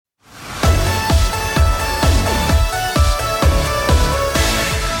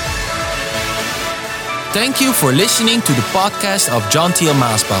Thank you for listening to the podcast of John Thiel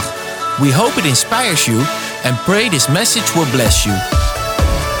Maasbach. We hope it inspires you and pray this message will bless you.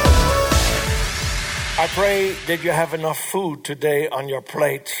 I pray that you have enough food today on your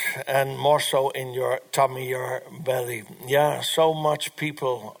plate and more so in your tummy, your belly. Yeah, so much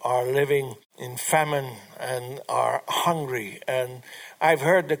people are living in famine and are hungry. And I've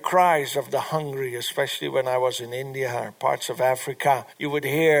heard the cries of the hungry, especially when I was in India or parts of Africa. You would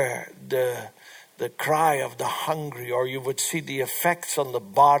hear the cry of the hungry, or you would see the effects on the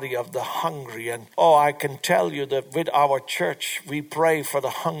body of the hungry. And I can tell you that with our church, we pray for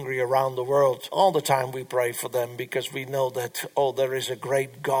the hungry around the world. All the time we pray for them because we know that, there is a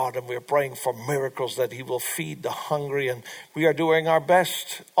great God, and we're praying for miracles that He will feed the hungry. And we are doing our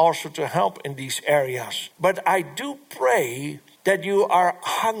best also to help in these areas. But I do pray that you are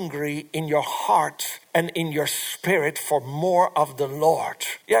hungry in your heart and in your spirit for more of the Lord.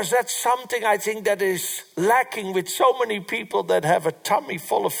 Yes, that's something I think that is lacking with so many people that have a tummy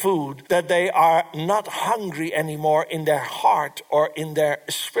full of food, that they are not hungry anymore in their heart or in their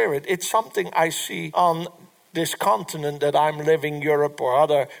spirit. It's something I see on this continent that I'm living, Europe or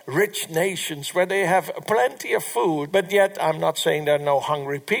other rich nations, where they have plenty of food, but yet I'm not saying there are no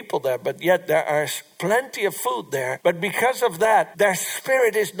hungry people there, but yet there are plenty of food there. But because of that, their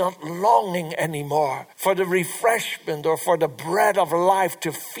spirit is not longing anymore for the refreshment or for the bread of life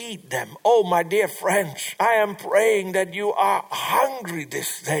to feed them. Oh, my dear friends, I am praying that you are hungry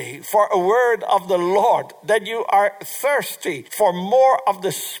this day for a word of the Lord, that you are thirsty for more of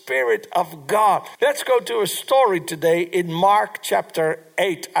the Spirit of God. Let's go to a story today in Mark chapter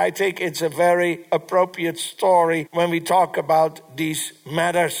 8. I think it's a very appropriate story when we talk about these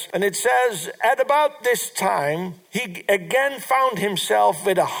matters. And it says, at about this time, he again found himself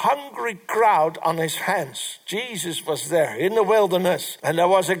with a hungry crowd on his hands. Jesus was there in the wilderness, and there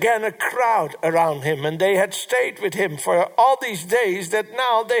was again a crowd around him, and they had stayed with him for all these days that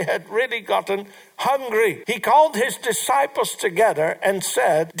now they had really gotten hungry. He called his disciples together and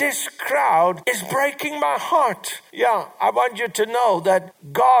said, this crowd is breaking my heart. Yeah, I want you to know that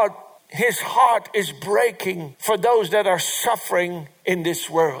God, His heart is breaking for those that are suffering in this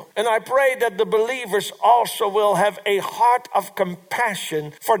world. And I pray that the believers also will have a heart of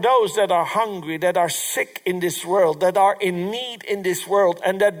compassion for those that are hungry, that are sick in this world, that are in need in this world,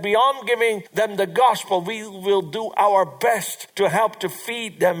 and that beyond giving them the gospel, we will do our best to help to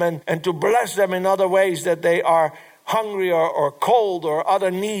feed them and to bless them in other ways that they are hungry or cold or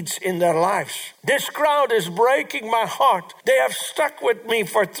other needs in their lives. This crowd is breaking my heart. They have stuck with me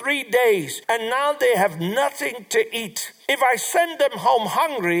for 3 days, and now they have nothing to eat. If I send them home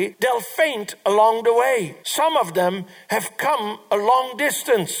hungry, they'll faint along the way. Some of them have come a long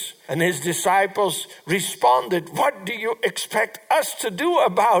distance. And his disciples responded, what do you expect us to do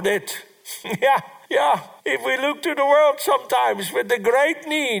about it? Yeah. If we look to the world sometimes with the great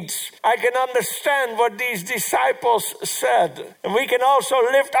needs, I can understand what these disciples said. And we can also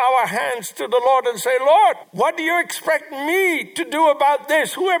lift our hands to the Lord and say, Lord, what do you expect me to do about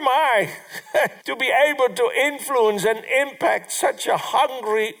this? Who am I to be able to influence and impact such a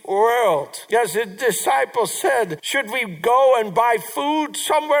hungry world? Yes, the disciples said, should we go and buy food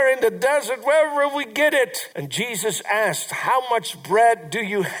somewhere in the desert? Where will we get it? And Jesus asked, how much bread do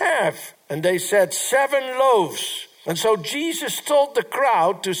you have? And they said, 7 loaves. And so Jesus told the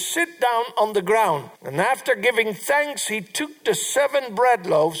crowd to sit down on the ground. And after giving thanks, he took the 7 bread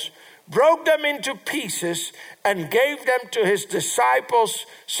loaves, broke them into pieces, and gave them to his disciples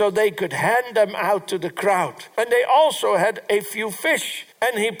so they could hand them out to the crowd. And they also had a few fish.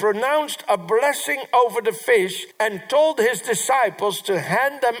 And he pronounced a blessing over the fish and told his disciples to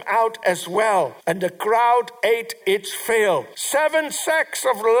hand them out as well. And the crowd ate its fill. 7 sacks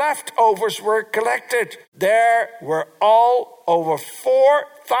of leftovers were collected. There were all over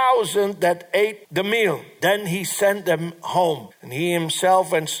 4,000 that ate the meal. Then he sent them home. And he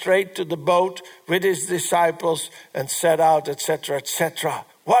himself went straight to the boat with his disciples and set out, etc., etc.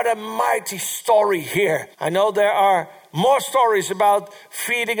 What a mighty story here. I know there are more stories about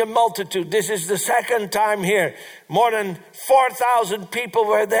feeding a multitude. This is the second time here. More than 4,000 people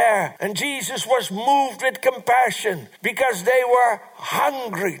were there. And Jesus was moved with compassion because they were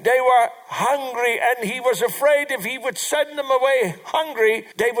hungry. They were hungry, and he was afraid if he would send them away hungry,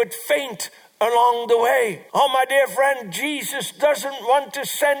 they would faint along the way. Oh, my dear friend, Jesus doesn't want to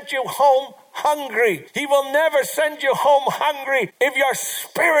send you home hungry. He will never send you home hungry if your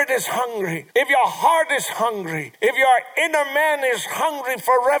spirit is hungry, if your heart is hungry, if your inner man is hungry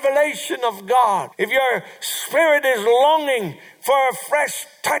for revelation of God, if your spirit is longing for a fresh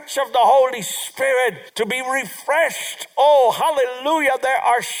touch of the Holy Spirit to be refreshed. Oh, hallelujah. There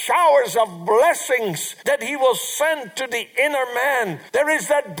are showers of blessings that he will send to the inner man. There is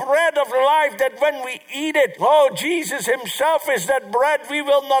that bread of life that when we eat it, oh, Jesus himself is that bread. We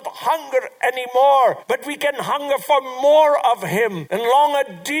will not hunger anymore, but we can hunger for more of him and long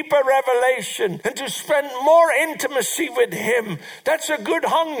a deeper revelation and to spend more intimacy with him. That's a good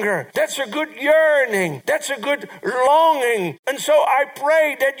hunger. That's a good yearning. That's a good longing. And so I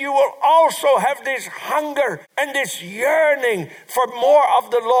pray that you will also have this hunger and this yearning for more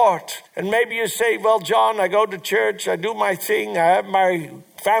of the Lord. And maybe you say, well, John, I go to church, I do my thing, I have my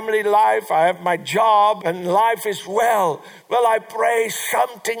family life, I have my job, and life is well. Well, I pray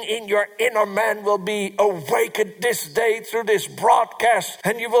something in your inner man will be awakened this day through this broadcast.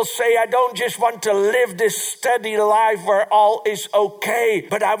 And you will say, I don't just want to live this steady life where all is okay,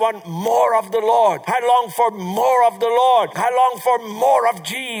 but I want more of the Lord. I long for more of the Lord. I long for more of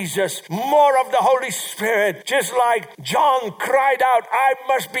Jesus, more of the Holy Spirit. Just like John cried out, I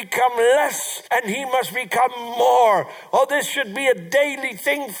must become less and he must become more. Oh, this should be a daily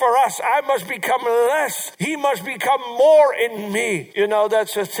thing for us. I must become less. He must become more in me. You know,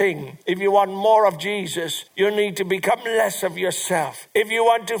 that's a thing. If you want more of Jesus, you need to become less of yourself. If you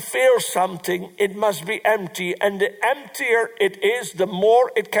want to feel something, it must be empty. And the emptier it is, the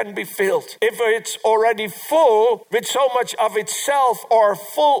more it can be filled. If it's already full with so much of itself or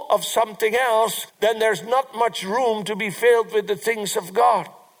full of something else, then there's not much room to be filled with the things of God.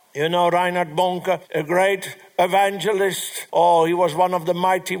 You know, Reinhard Bonke, a great evangelist. Oh, he was one of the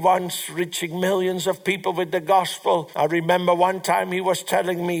mighty ones, reaching millions of people with the gospel. I remember one time he was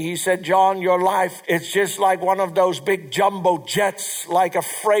telling me, he said, John, your life is just like one of those big jumbo jets, like a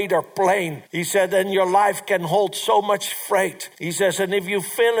freighter plane. He said, and your life can hold so much freight. He says, and if you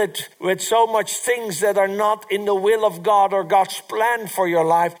fill it with so much things that are not in the will of God or God's plan for your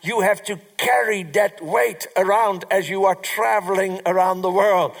life, you have to carry that weight around as you are traveling around the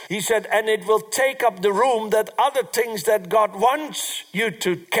world. He said, and it will take up the room that other things that God wants you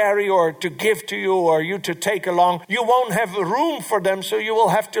to carry or to give to you or you to take along, you won't have room for them, so you will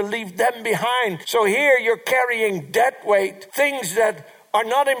have to leave them behind. So here you're carrying that weight, things that are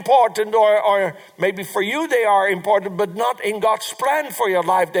not important, or maybe for you they are important, but not in God's plan for your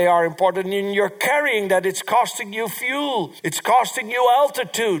life they are important. And you're carrying that. It's costing you fuel. It's costing you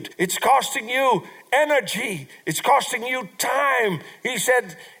altitude. It's costing you energy. It's costing you time. He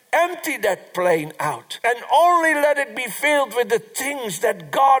said, empty that plane out and only let it be filled with the things that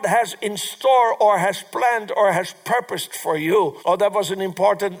God has in store or has planned or has purposed for you. Oh, that was an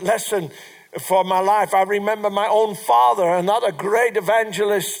important lesson for my life. I remember my own father, another great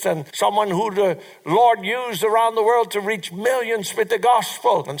evangelist and someone who the Lord used around the world to reach millions with the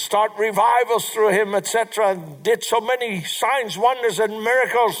gospel and start revivals through him, etc., and did so many signs, wonders, and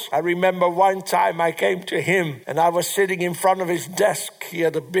miracles. I remember one time I came to him and I was sitting in front of his desk. He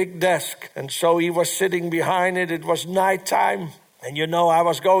had a big desk, and so he was sitting behind it. It was nighttime. And you know, I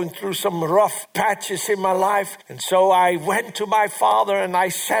was going through some rough patches in my life. And so I went to my father and I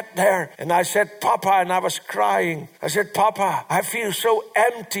sat there and I said, Papa, and I was crying. I said, Papa, I feel so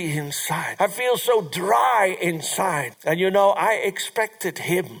empty inside. I feel so dry inside. And you know, I expected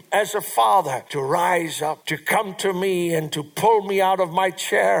him as a father to rise up, to come to me and to pull me out of my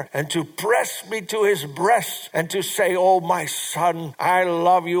chair and to press me to his breast and to say, oh, my son, I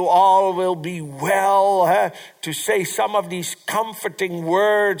love you. All will be well. To say some of these comforting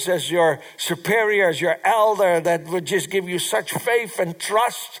words as your superior, as your elder, that would just give you such faith and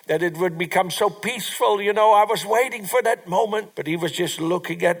trust that it would become so peaceful. You know, I was waiting for that moment, but he was just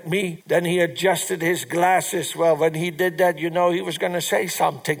looking at me. Then he adjusted his glasses. Well, when he did that, you know, he was going to say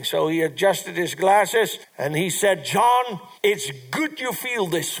something. So he adjusted his glasses and he said, John, it's good you feel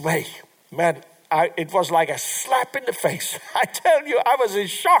this way. Man, it was like a slap in the face. I tell you, I was in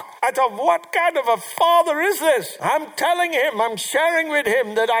shock. I thought, what kind of a father is this? I'm telling him, I'm sharing with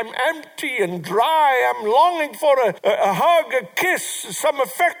him that I'm empty and dry. I'm longing for a hug, a kiss, some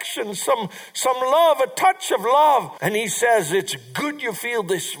affection, some love, a touch of love. And he says, it's good you feel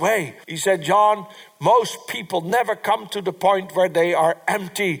this way. He said, John, most people never come to the point where they are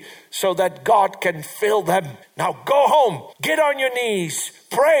empty so that God can fill them. Now go home, get on your knees,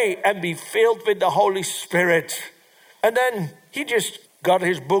 pray and be filled with the Holy Spirit. And then he just got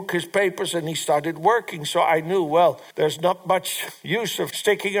his book, his papers, and he started working. So I knew, well, there's not much use of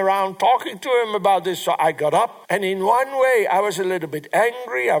sticking around talking to him about this. So I got up, and in one way, I was a little bit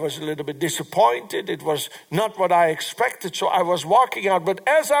angry. I was a little bit disappointed. It was not what I expected. So I was walking out. But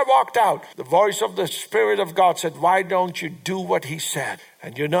as I walked out, the voice of the Spirit of God said, why don't you do what he said?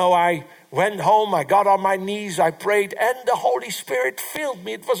 And you know, I went home, I got on my knees, I prayed, and the Holy Spirit filled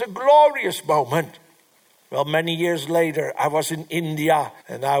me. It was a glorious moment. Well, many years later, I was in India,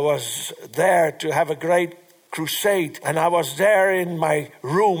 and I was there to have a great crusade. And I was there in my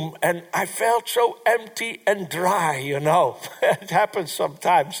room, and I felt so empty and dry, you know. It happens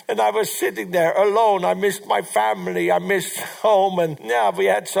sometimes. And I was sitting there alone. I missed my family. I missed home. And we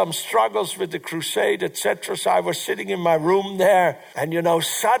had some struggles with the crusade, etc. So I was sitting in my room there. And, you know,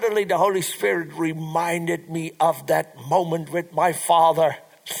 suddenly the Holy Spirit reminded me of that moment with my father.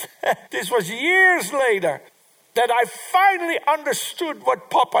 This was years later that I finally understood what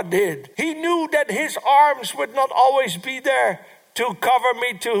Papa did. He knew that his arms would not always be there to cover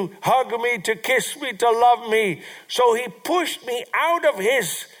me, to hug me, to kiss me, to love me. So he pushed me out of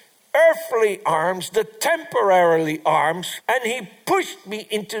his earthly arms, the temporarily arms, and he pushed me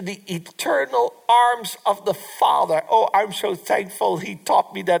into the eternal arms of the Father. Oh, I'm so thankful he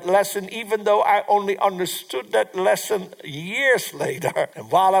taught me that lesson, even though I only understood that lesson years later.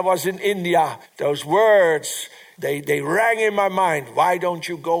 And while I was in India, those words, they rang in my mind. Why don't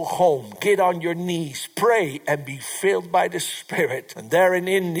you go home, get on your knees, pray, and be filled by the Spirit? And there in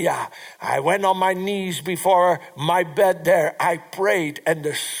India, I went on my knees before my bed there. I prayed, and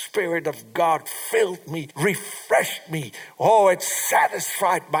the Spirit of God filled me, refreshed me. Oh, it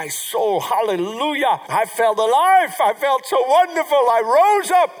satisfied my soul. Hallelujah. I felt alive. I felt so wonderful. I rose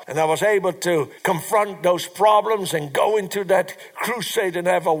up, and I was able to confront those problems and go into that crusade and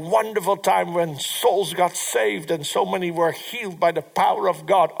have a wonderful time when souls got saved. And so many were healed by the power of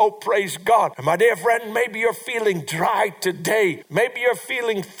God. Oh, praise God. And my dear friend, maybe you're feeling dry today. Maybe you're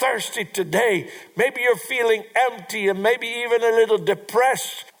feeling thirsty today. Maybe you're feeling empty and maybe even a little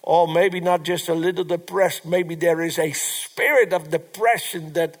depressed. Or maybe not just a little depressed. Maybe there is a spirit of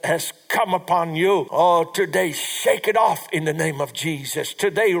depression that has come upon you. Oh, today, shake it off in the name of Jesus.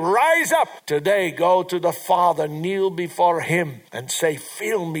 Today, rise up. Today, go to the Father, kneel before him and say,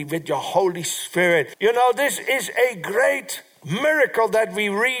 fill me with your Holy Spirit. You know, this is a great miracle that we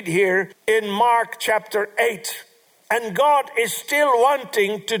read here in Mark chapter 8. And God is still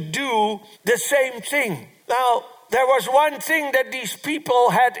wanting to do the same thing. Now, there was one thing that these people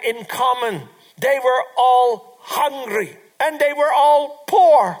had in common. They were all hungry and they were all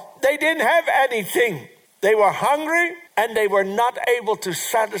poor. They didn't have anything. They were hungry and they were not able to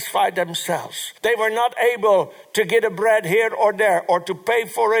satisfy themselves. They were not able to get a bread here or there or to pay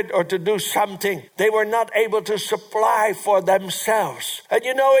for it or to do something. They were not able to supply for themselves. And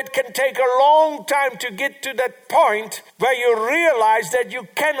you know, it can take a long time to get to that point where you realize that you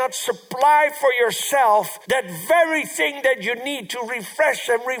cannot supply for yourself that very thing that you need to refresh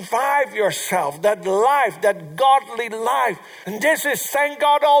and revive yourself, that life, that godly life. And this is, thank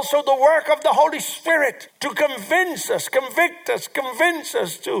God, also the work of the Holy Spirit to convince us, convict us, convince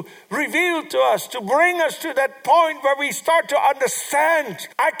us, to reveal to us, to bring us to that point where we start to understand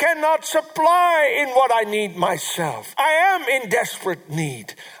I cannot supply in what I need myself. I am in desperate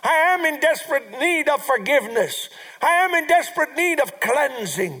need. I am in desperate need of forgiveness. I am in desperate need of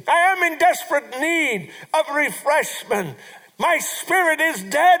cleansing. I am in desperate need of refreshment. My spirit is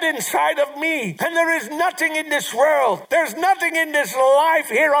dead inside of me, and there is nothing in this world. There's nothing in this life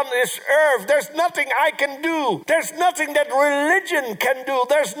here on this earth. There's nothing I can do. There's nothing that religion can do.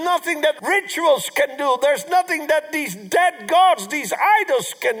 There's nothing that rituals can do. There's nothing that these dead gods, these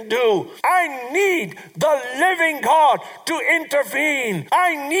idols can do. I need the living God to intervene.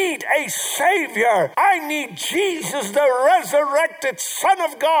 I need a Savior. I need Jesus, the resurrected Son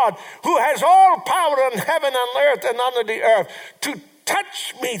of God, who has all power in heaven and earth and under the earth, to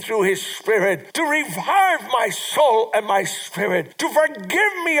touch me through his Spirit, to revive my soul and my spirit, to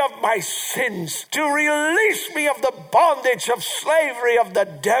forgive me of my sins, to release me of the bondage of slavery of the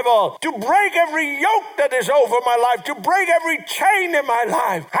devil, to break every yoke that is over my life, to break every chain in my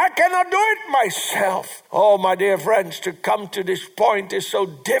life. I cannot do it myself. Oh, my dear friends, to come to this point is so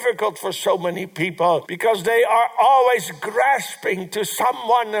difficult for so many people because they are always grasping to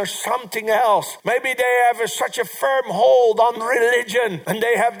someone or something else. Maybe they have such a firm hold on religion religion, and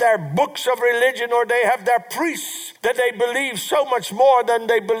they have their books of religion, or they have their priests that they believe so much more than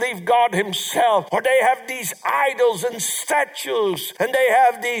they believe God himself, or they have these idols and statues, and they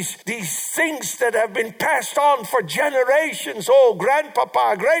have these things that have been passed on for generations. Oh,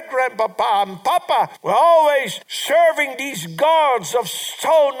 grandpapa, great-grandpapa, and papa were always serving these gods of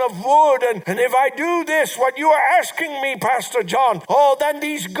stone, of wood, and if I do this, what you are asking me, Pastor John, oh, then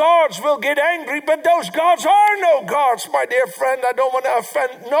these gods will get angry. But those gods are no gods, my dear friend. I don't want to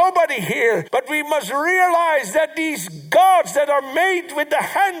offend nobody here, but we must realize that these gods that are made with the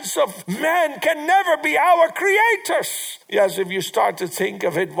hands of man can never be our creators. Yes, if you start to think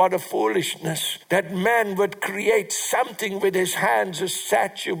of it, what a foolishness that man would create something with his hands, a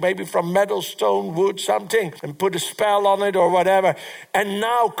statue, maybe from metal, stone, wood, something, and put a spell on it or whatever, and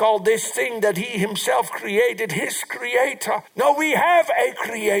now call this thing that he himself created his creator. No, we have a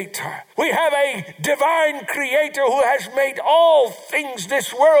creator. We have a divine creator who has made all things,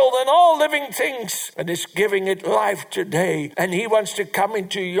 this world and all living things, and is giving it life today. And he wants to come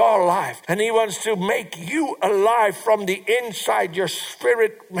into your life, and he wants to make you alive from the inside, your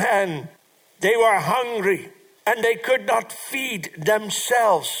spirit man. They were hungry and they could not feed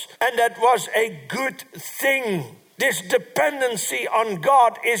themselves, and that was a good thing. This dependency on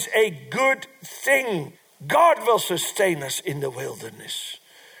God is a good thing. God will sustain us in the wilderness.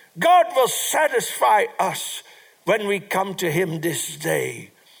 God will satisfy us when we come to him this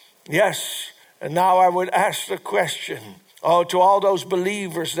day. Yes, and now I would ask the question, to all those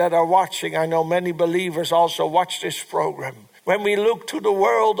believers that are watching, I know many believers also watch this program. When we look to the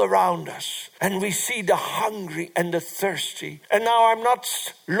world around us and we see the hungry and the thirsty, and now I'm not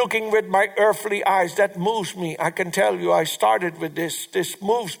looking with my earthly eyes, that moves me. I can tell you, I started with this. This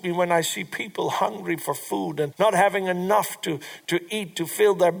moves me when I see people hungry for food and not having enough to eat, to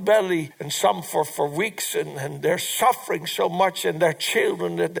fill their belly, and some for weeks, and they're suffering so much, and their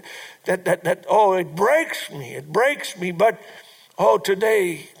children, it breaks me. But,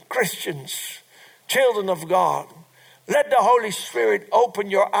 today, Christians, children of God, let the Holy Spirit open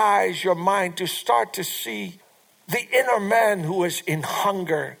your eyes, your mind, to start to see the inner man who is in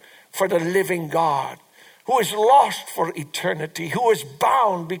hunger for the living God, who is lost for eternity, who is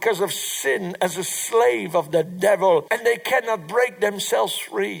bound because of sin as a slave of the devil, and they cannot break themselves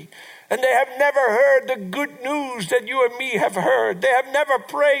free. And they have never heard the good news that you and me have heard. They have never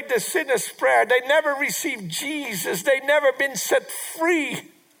prayed the sinner's prayer. They never received Jesus. They never been set free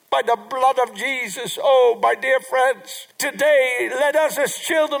by the blood of Jesus. Oh, my dear friends, today let us as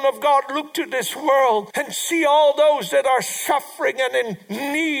children of God look to this world and see all those that are suffering and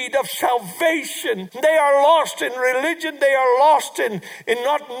in need of salvation. They are lost in religion. They are lost in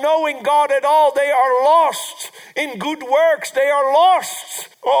not knowing God at all. They are lost in good works. They are lost,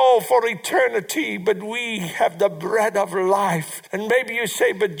 for eternity. But we have the bread of life. And maybe you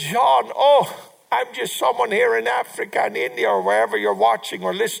say, but John, I'm just someone here in Africa and India or wherever you're watching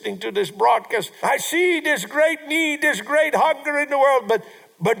or listening to this broadcast. I see this great need, this great hunger in the world,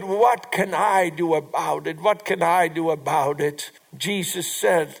 but what can I do about it? What can I do about it? Jesus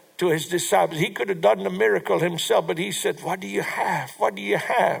said to his disciples, he could have done the miracle himself, but he said, what do you have? What do you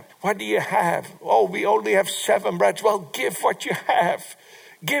have? What do you have? Oh, we only have 7 breads. Well, give what you have.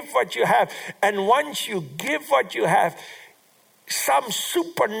 Give what you have. And once you give what you have, some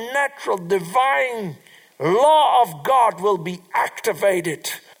supernatural divine law of God will be activated,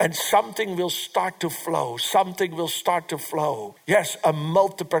 and something will start to flow. Something will start to flow. Yes, a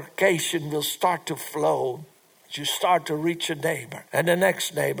multiplication will start to flow. You start to reach a neighbor and the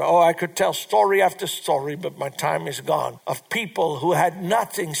next neighbor. I could tell story after story, but my time is gone, of people who had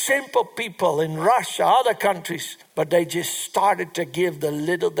nothing, simple people in Russia, other countries, but they just started to give the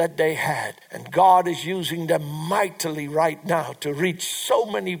little that they had. And God is using them mightily right now to reach so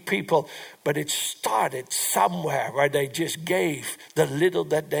many people. But it started somewhere where they just gave the little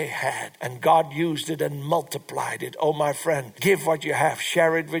that they had. And God used it and multiplied it. Oh, my friend, give what you have.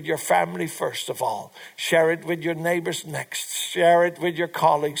 Share it with your family first of all. Share it with your neighbors next. Share it with your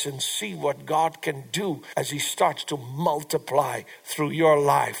colleagues and see what God can do as he starts to multiply through your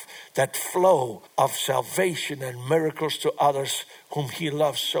life that flow of salvation and miracles to others whom he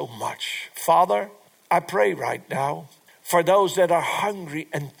loves so much. Father, I pray right now for those that are hungry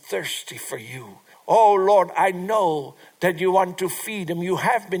and thirsty for you. Oh, Lord, I know that you want to feed them. You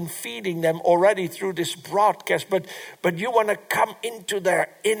have been feeding them already through this broadcast, but you want to come into their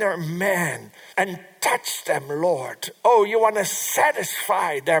inner man and touch them, Lord. Oh, you want to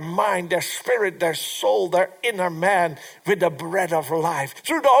satisfy their mind, their spirit, their soul, their inner man with the bread of life.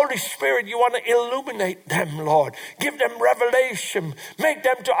 Through the Holy Spirit, you want to illuminate them, Lord. Give them revelation. Make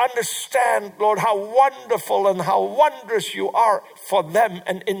them to understand, Lord, how wonderful and how wondrous you are for them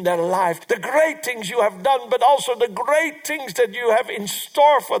and in their life. The great things you have done, but also the great things that you have in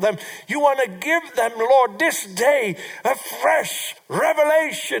store for them. You want to give them, Lord, this day a fresh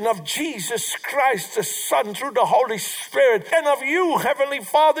revelation of Jesus Christ, the Son, through the Holy Spirit, and of you, Heavenly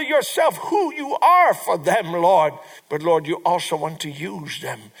Father, yourself, who you are for them, Lord. But Lord, you also want to use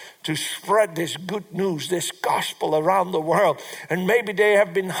them to spread this good news, this gospel around the world. And maybe they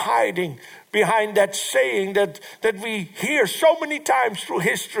have been hiding behind that saying that we hear so many times through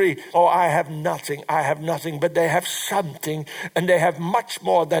history. Oh, I have nothing. But they have something, and they have much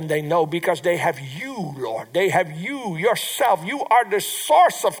more than they know, because they have you, Lord. They have you, yourself. You are the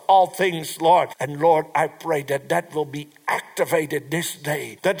source of all things, Lord. And Lord, I pray that will be activated this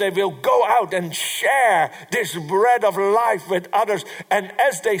day, that they will go out and share this bread of life with others. And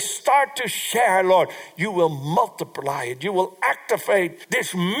as they start to share, Lord, you will multiply it. You will activate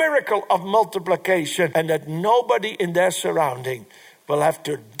this miracle of multiplication, and that nobody in their surrounding will have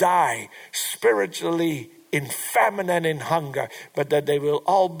to die spiritually in famine and in hunger, but that they will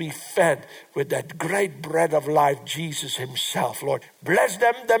all be fed with that great bread of life, Jesus himself. Lord, bless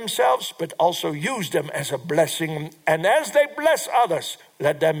them themselves, but also use them as a blessing. And as they bless others,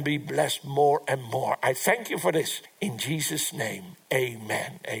 let them be blessed more and more. I thank you for this. In Jesus' name,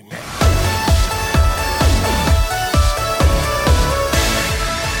 amen. Amen.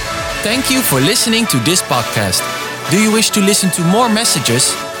 Thank you for listening to this podcast. Do you wish to listen to more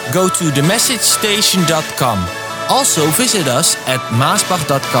messages? Go to themessagestation.com. Also visit us at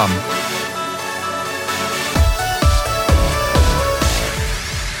maasbach.com.